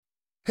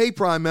Hey,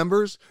 Prime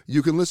members,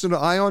 you can listen to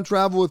Ion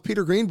Travel with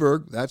Peter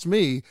Greenberg, that's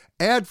me,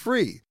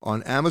 ad-free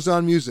on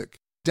Amazon Music.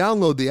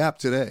 Download the app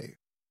today.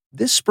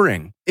 This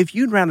spring, if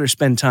you'd rather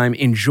spend time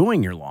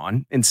enjoying your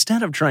lawn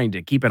instead of trying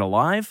to keep it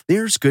alive,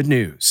 there's good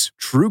news.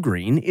 True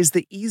Green is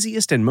the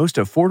easiest and most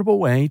affordable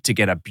way to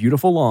get a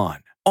beautiful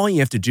lawn. All you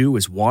have to do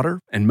is water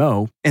and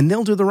mow, and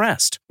they'll do the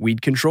rest.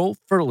 Weed control,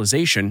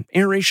 fertilization,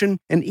 aeration,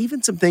 and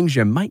even some things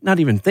you might not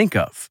even think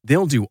of.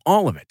 They'll do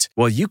all of it,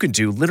 while you can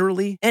do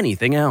literally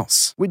anything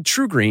else. With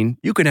True Green,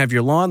 you can have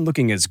your lawn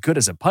looking as good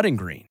as a putting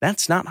green.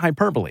 That's not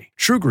hyperbole.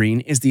 True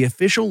Green is the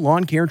official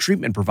lawn care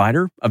treatment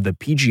provider of the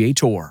PGA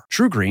Tour.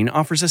 True Green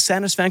offers a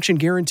satisfaction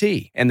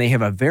guarantee, and they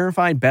have a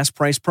verified best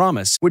price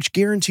promise, which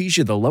guarantees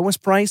you the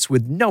lowest price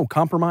with no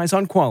compromise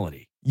on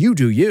quality. You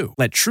do you.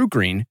 Let True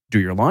Green do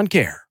your lawn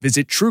care.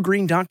 Visit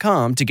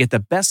truegreen.com to get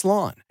the best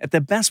lawn at the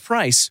best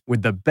price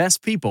with the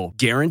best people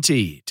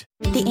guaranteed.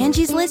 The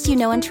Angie's List you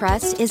know and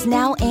trust is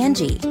now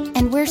Angie,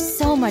 and we're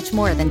so much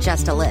more than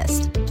just a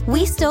list.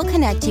 We still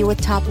connect you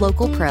with top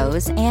local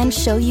pros and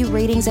show you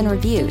ratings and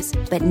reviews,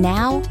 but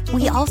now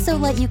we also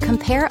let you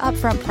compare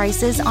upfront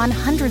prices on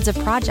hundreds of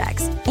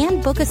projects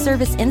and book a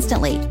service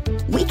instantly.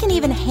 We can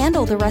even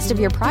handle the rest of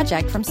your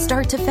project from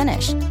start to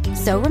finish.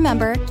 So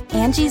remember,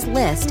 Angie's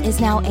List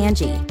is now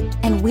Angie,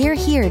 and we're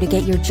here to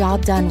get your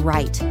job done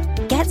right.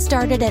 Get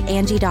started at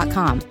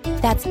Angie.com.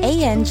 That's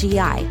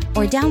ANGI,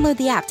 or download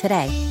the app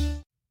today.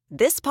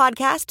 This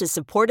podcast is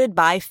supported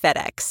by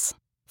FedEx.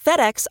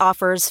 FedEx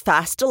offers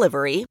fast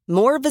delivery,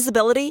 more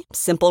visibility,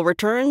 simple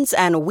returns,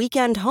 and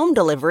weekend home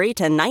delivery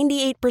to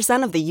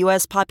 98% of the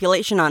U.S.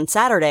 population on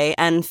Saturday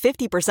and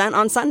 50%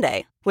 on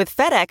Sunday. With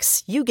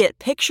FedEx, you get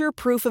picture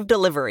proof of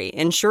delivery,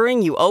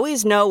 ensuring you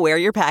always know where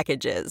your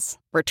package is.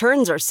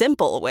 Returns are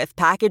simple with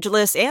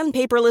packageless and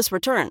paperless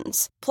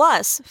returns.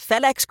 Plus,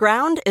 FedEx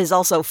Ground is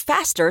also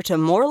faster to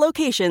more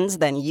locations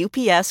than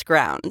UPS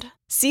Ground.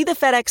 See the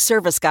FedEx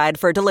service guide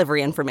for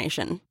delivery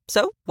information.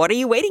 So, what are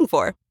you waiting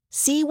for?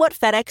 See what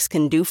FedEx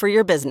can do for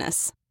your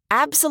business.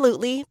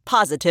 Absolutely,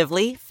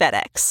 positively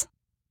FedEx.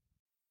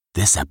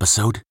 This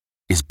episode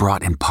is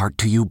brought in part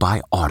to you by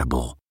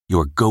Audible,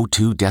 your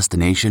go-to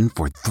destination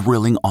for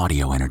thrilling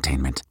audio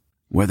entertainment.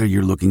 Whether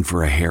you're looking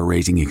for a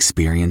hair-raising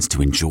experience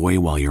to enjoy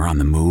while you're on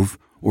the move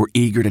or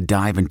eager to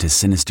dive into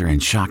sinister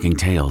and shocking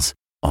tales,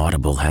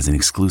 Audible has an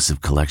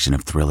exclusive collection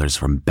of thrillers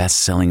from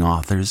best-selling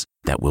authors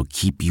that will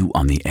keep you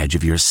on the edge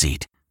of your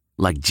seat.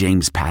 Like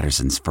James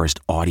Patterson's first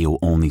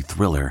audio-only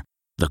thriller,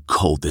 The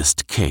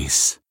Coldest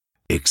Case.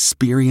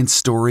 Experience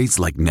stories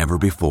like never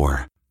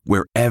before,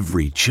 where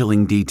every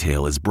chilling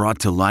detail is brought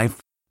to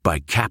life by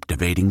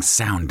captivating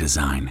sound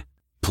design.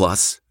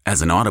 Plus,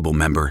 as an Audible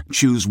member,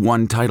 choose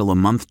one title a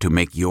month to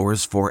make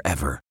yours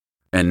forever.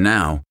 And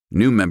now,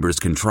 new members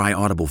can try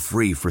Audible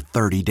free for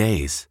 30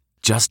 days.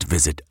 Just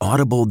visit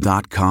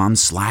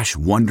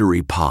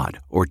audible.com/WonderyPod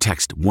or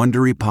text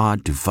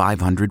WonderyPod to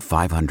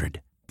 500-500.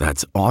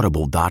 That's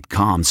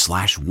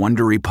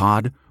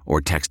audible.com/WonderyPod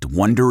or text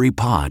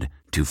WonderyPod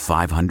to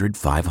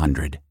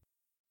 500-500.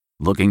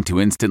 Looking to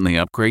instantly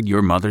upgrade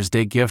your Mother's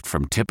Day gift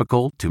from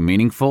typical to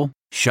meaningful?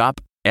 Shop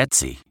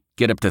Etsy.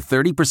 Get up to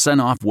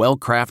 30% off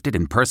well-crafted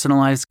and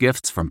personalized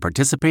gifts from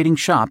participating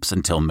shops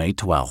until May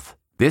 12th.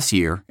 This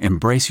year,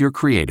 embrace your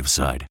creative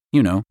side.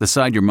 You know, the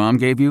side your mom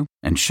gave you.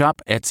 And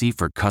shop Etsy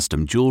for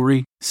custom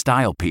jewelry,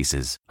 style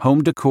pieces,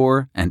 home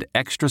decor, and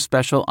extra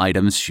special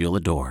items she'll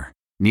adore.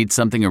 Need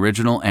something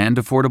original and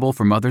affordable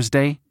for Mother's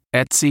Day?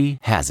 Etsy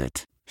has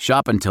it.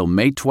 Shop until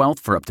May 12th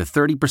for up to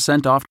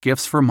 30% off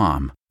gifts for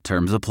mom.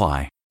 Terms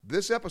apply.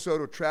 This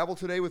episode of Travel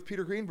Today with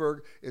Peter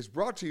Greenberg is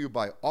brought to you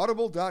by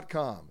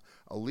Audible.com,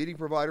 a leading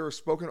provider of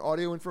spoken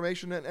audio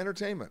information and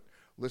entertainment.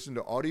 Listen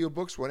to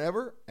audiobooks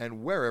whenever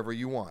and wherever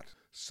you want.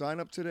 Sign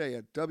up today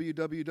at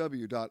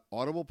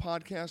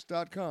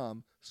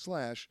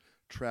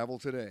www.audiblepodcast.com/travel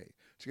today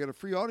to get a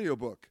free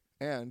audiobook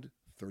and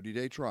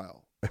 30-day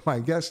trial. My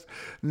guest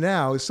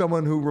now is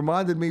someone who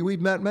reminded me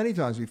we've met many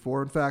times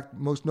before. In fact,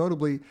 most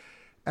notably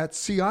at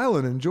Sea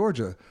Island in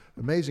Georgia,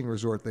 amazing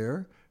resort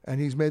there. And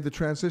he's made the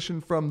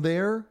transition from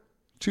there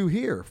to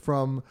here,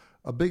 from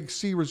a big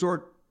sea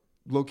resort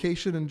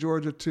location in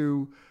Georgia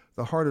to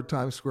the heart of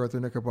Times Square at the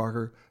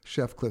Knickerbocker.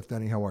 Chef Cliff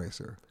Denny, how are you,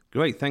 sir?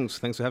 Great, thanks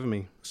for having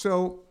me.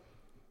 So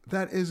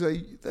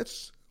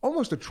that's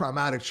almost a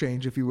traumatic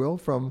change, if you will,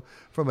 from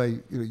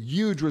a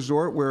huge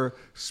resort where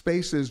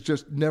space is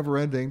just never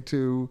ending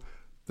to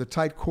the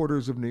tight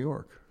quarters of New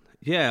York.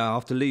 Yeah,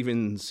 after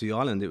leaving Sea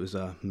Island, it was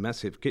a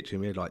massive kitchen.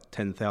 We had like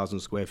 10,000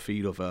 square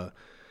feet of a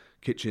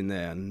kitchen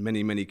there and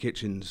many, many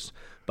kitchens.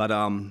 But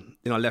I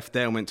left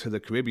there and went to the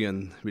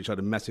Caribbean, which had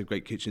a massive,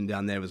 great kitchen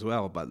down there as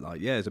well. But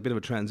it's a bit of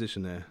a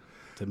transition there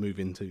to move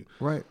into.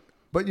 Right.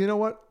 But you know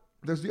what?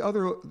 There's the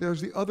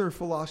other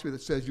philosophy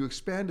that says you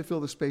expand to fill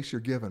the space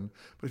you're given.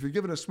 But if you're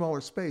given a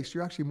smaller space,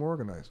 you're actually more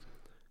organized.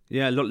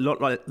 Yeah, a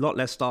lot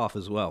less staff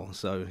as well.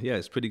 So, yeah,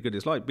 it's pretty good.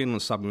 It's like being on a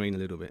submarine a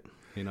little bit.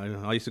 You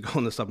know, I used to go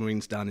on the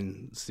submarines down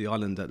in Sea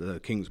Island at the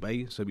Kings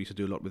Bay, so we used to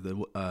do a lot with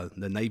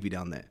the Navy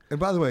down there. And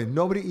by the way,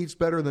 nobody eats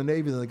better in the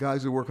Navy than the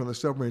guys who work on the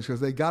submarines because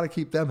they got to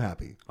keep them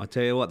happy. I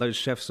tell you what, those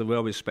chefs are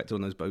well respected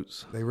on those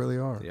boats. They really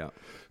are. Yeah.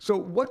 So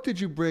what did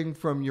you bring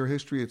from your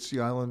history at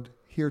Sea Island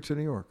here to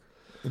New York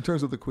in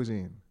terms of the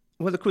cuisine?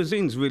 Well, the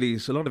cuisine's really,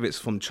 a lot of it's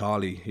from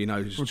Charlie, you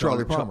know. From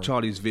Charlie Palmer.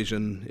 Charlie's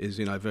vision is,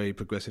 you know, very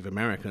progressive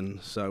American.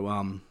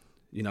 So,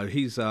 you know,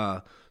 he's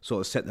sort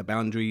of set the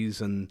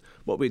boundaries and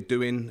what we're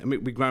doing. And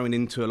we're growing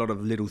into a lot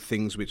of little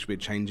things which we're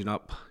changing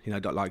up. You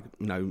know, like,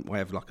 you know, I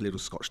have like a little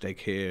Scotch egg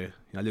here,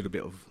 you know, a little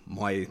bit of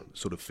my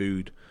sort of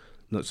food,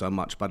 not so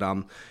much. But,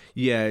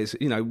 yeah, it's,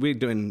 you know, we're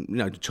doing, you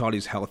know,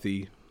 Charlie's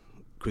healthy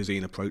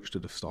cuisine approach to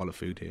the style of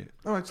food here.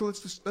 All right, so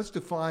let's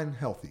define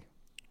healthy.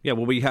 Yeah,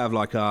 well, we have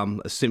like a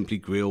simply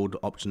grilled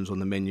options on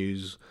the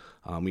menus.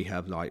 We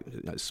have like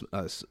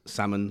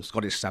salmon,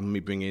 Scottish salmon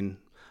we bring in.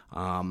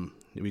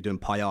 We're doing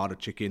paillard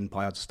chicken,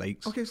 paillard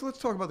steaks. Okay, so let's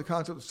talk about the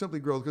concept of simply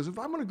grilled, because if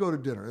I'm going to go to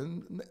dinner,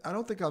 and I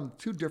don't think I'm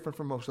too different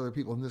from most other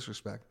people in this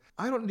respect,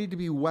 I don't need to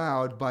be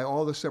wowed by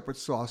all the separate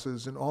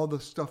sauces and all the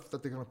stuff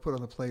that they're going to put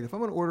on the plate. If I'm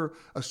going to order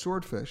a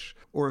swordfish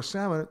or a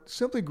salmon,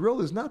 simply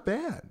grilled is not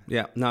bad.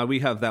 Yeah, no, we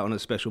have that on a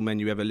special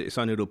menu. We have its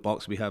own little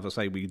box. We have,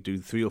 we do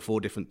 3 or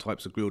 4 different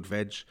types of grilled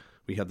veg.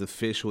 We have the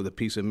fish or the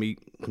piece of meat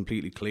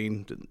completely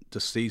clean,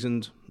 just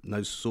seasoned,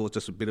 no sauce,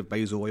 just a bit of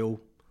basil oil,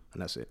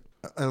 and that's it.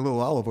 And a little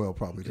olive oil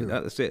probably, too.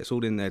 Yeah, that's it. It's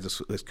all in there.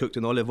 It's cooked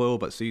in olive oil,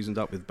 but seasoned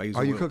up with basil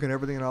oil. Are you cooking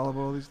everything in olive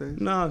oil these days?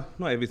 No,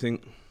 not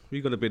everything.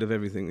 We've got a bit of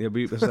everything. Yeah,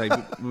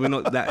 we're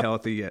not that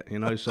healthy yet, you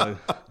know, so...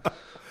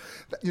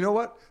 You know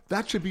what?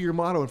 That should be your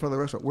motto in front of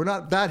the restaurant. We're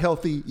not that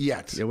healthy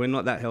yet. Yeah, we're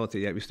not that healthy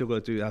yet. We still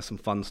got to have some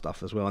fun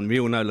stuff as well. And we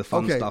all know the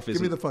fun stuff is...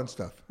 give me the fun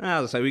stuff.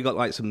 As I say, we got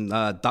like some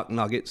duck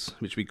nuggets,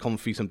 which we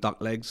confit some duck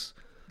legs.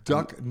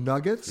 Duck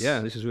nuggets?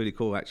 Yeah, this is really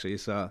cool, actually.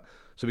 It's,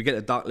 so we get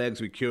the duck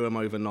legs, we cure them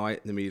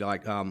overnight, then we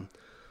like...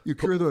 You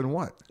cure them in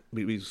what?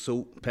 We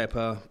salt,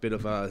 pepper, bit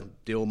of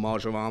dill,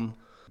 marjoram,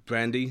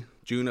 brandy,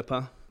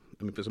 juniper,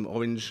 and we put some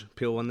orange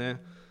peel on there.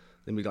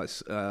 Then we like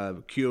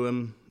cure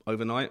them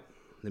overnight.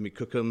 Then we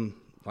cook them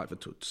like for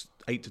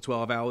 8 to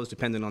 12 hours,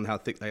 depending on how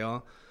thick they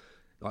are.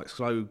 Like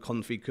slow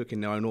confit cook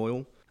in their own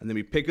oil. And then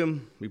we pick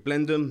them, we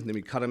blend them, then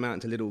we cut them out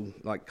into little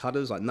like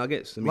cutters, like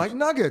nuggets. Like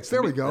nuggets,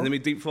 there we go. And then we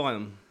deep fry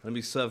them. And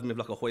we serve them with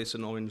like a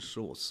hoisin orange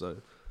sauce. So,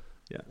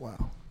 yeah.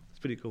 Wow. It's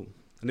pretty cool.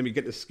 And then we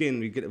get the skin,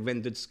 we get a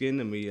rendered skin,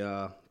 and we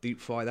deep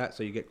fry that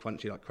so you get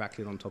crunchy, like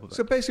crackling on top of it.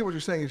 So basically what you're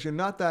saying is you're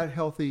not that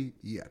healthy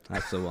yet.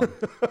 That's the one.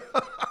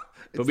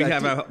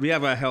 But we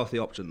have our healthy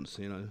options,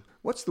 you know.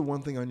 What's the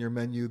one thing on your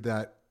menu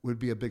that would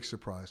be a big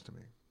surprise to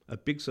me? A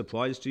big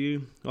surprise to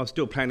you? I'm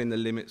still planning the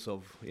limits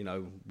of, you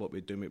know, what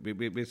we're doing.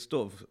 We're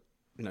sort of,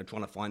 you know,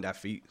 trying to find our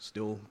feet,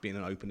 still being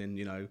an opening,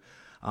 you know.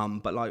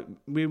 But like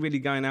we're really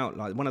going out.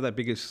 Like one of the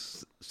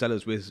biggest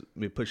sellers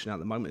we're pushing out at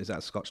the moment is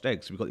our Scotched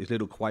eggs. We've got these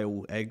little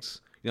quail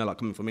eggs. You know, like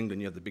coming from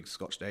England, you have the big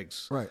Scotched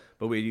eggs. Right.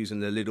 But we're using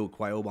the little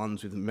quail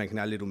ones with making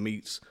our little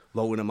meats,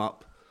 rolling them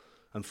up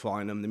and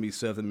frying them. Then we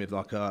serve them with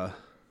like a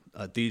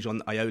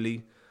Dijon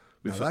aioli.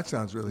 Now that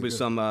sounds really good. With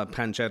some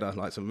pan cheddar,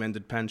 like some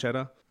rendered pan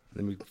cheddar.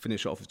 Then we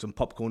finish it off with some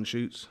popcorn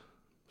shoots.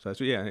 So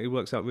yeah, it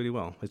works out really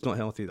well. It's not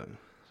healthy though.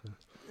 So.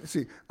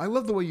 See, I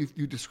love the way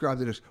you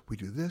described it as we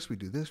do this, we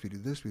do this, we do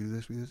this, we do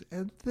this, we do this,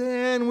 and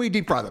then we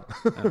deep fry them.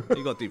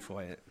 You got to deep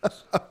fry it.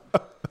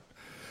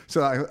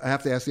 So I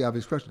have to ask the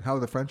obvious question. How are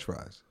the French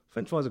fries?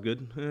 French fries are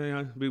good.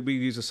 We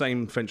use the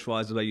same French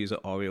fries that they use at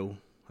Oriole.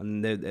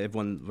 And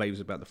everyone raves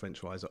about the French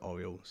fries at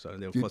Oriole. So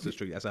they're across the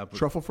street. That's our...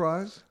 Truffle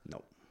fries?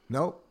 No.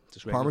 No?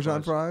 Just regular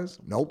Parmesan fries?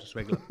 Nope. Just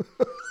regular.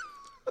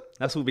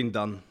 That's all been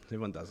done.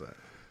 Everyone does that.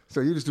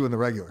 So you're just doing the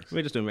regulars?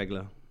 We're just doing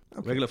regular.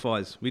 Okay. Regular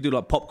fries. We do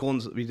like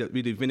popcorns.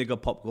 We do vinegar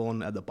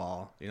popcorn at the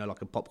bar. You know,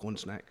 like a popcorn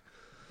snack.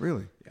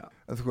 Really? Yeah.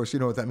 Of course, you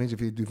know what that means if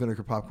you do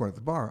vinegar popcorn at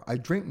the bar. I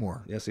drink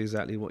more. That's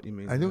exactly what you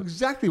mean. I know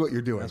exactly what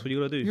you're doing. That's what you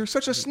got to do. You're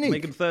such a sneak.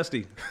 Make them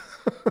thirsty.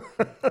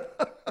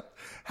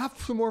 Have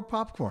some more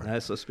popcorn.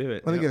 That's the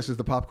spirit. Let me guess, is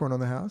the popcorn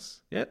on the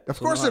house? Yeah. Of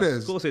course it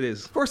is. Of course it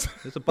is. Of course.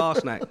 It's a bar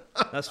snack.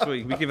 That's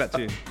free. We give that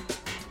to you.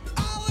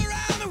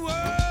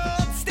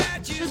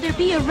 Should there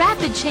be a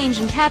rapid change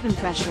in cabin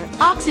pressure,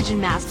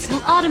 oxygen masks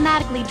will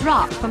automatically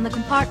drop from the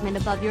compartment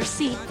above your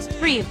seat,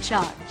 free of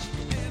charge.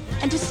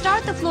 And to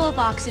start the flow of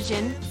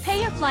oxygen,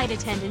 pay your flight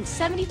attendant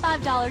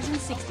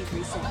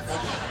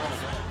 $75.63.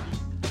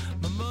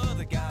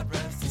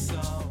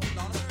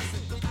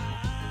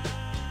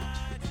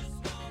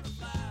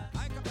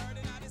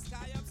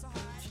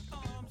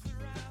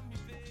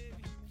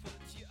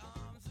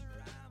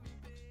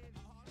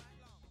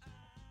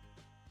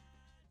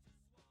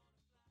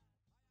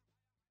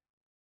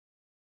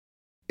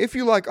 If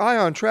you like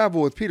Ion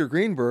Travel with Peter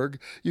Greenberg,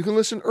 you can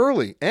listen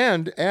early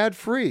and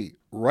ad-free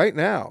right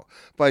now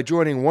by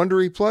joining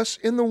Wondery Plus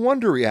in the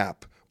Wondery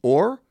app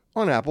or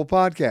on Apple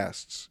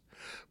Podcasts.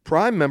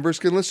 Prime members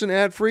can listen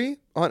ad-free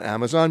on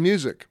Amazon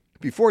Music.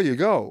 Before you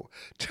go,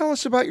 tell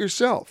us about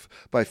yourself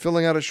by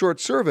filling out a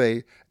short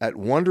survey at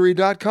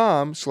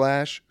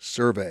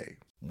Wondery.com/survey.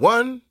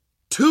 1,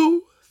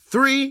 2,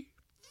 3,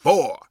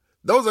 4.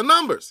 Those are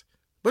numbers.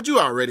 But you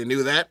already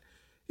knew that.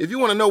 If you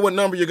want to know what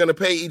number you're going to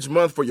pay each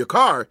month for your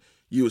car,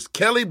 use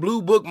Kelley Blue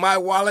Book My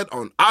Wallet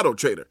on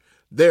AutoTrader.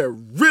 They're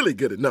really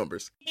good at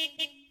numbers.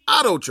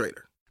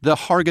 AutoTrader. The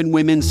Hargan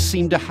women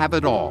seem to have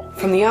it all.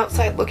 From the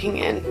outside looking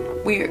in,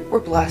 we were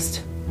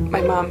blessed.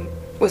 My mom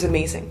was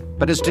amazing.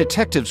 But as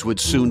detectives would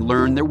soon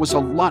learn, there was a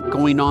lot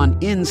going on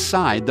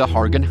inside the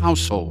Hargan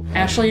household.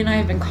 Ashley and I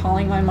have been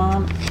calling my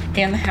mom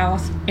and the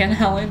house and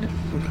Helen.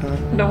 Okay.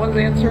 No one's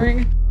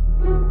answering.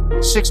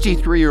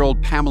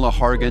 63-year-old Pamela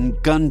Hargan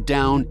gunned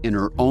down in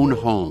her own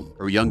home.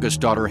 Her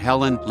youngest daughter,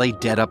 Helen, lay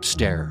dead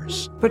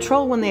upstairs.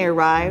 Patrol, when they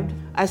arrived,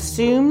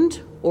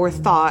 assumed or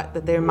thought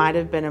that there might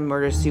have been a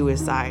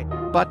murder-suicide.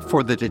 But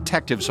for the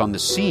detectives on the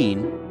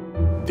scene,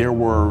 there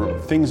were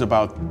things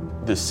about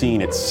the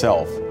scene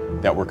itself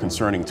that were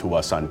concerning to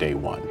us on day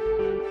one.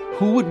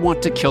 Who would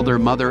want to kill their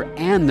mother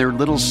and their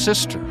little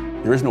sister?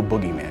 There is no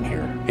boogeyman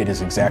here. It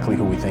is exactly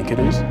who we think it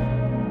is.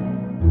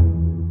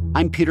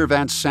 I'm Peter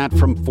Van Sant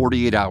from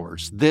 48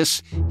 Hours.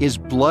 This is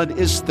Blood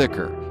is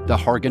Thicker, the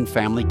Hargan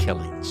Family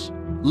Killings.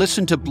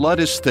 Listen to Blood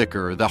is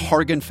Thicker, the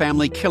Hargan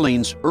Family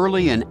Killings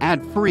early and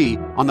ad-free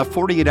on the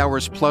 48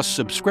 Hours Plus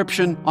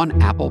subscription on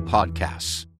Apple Podcasts.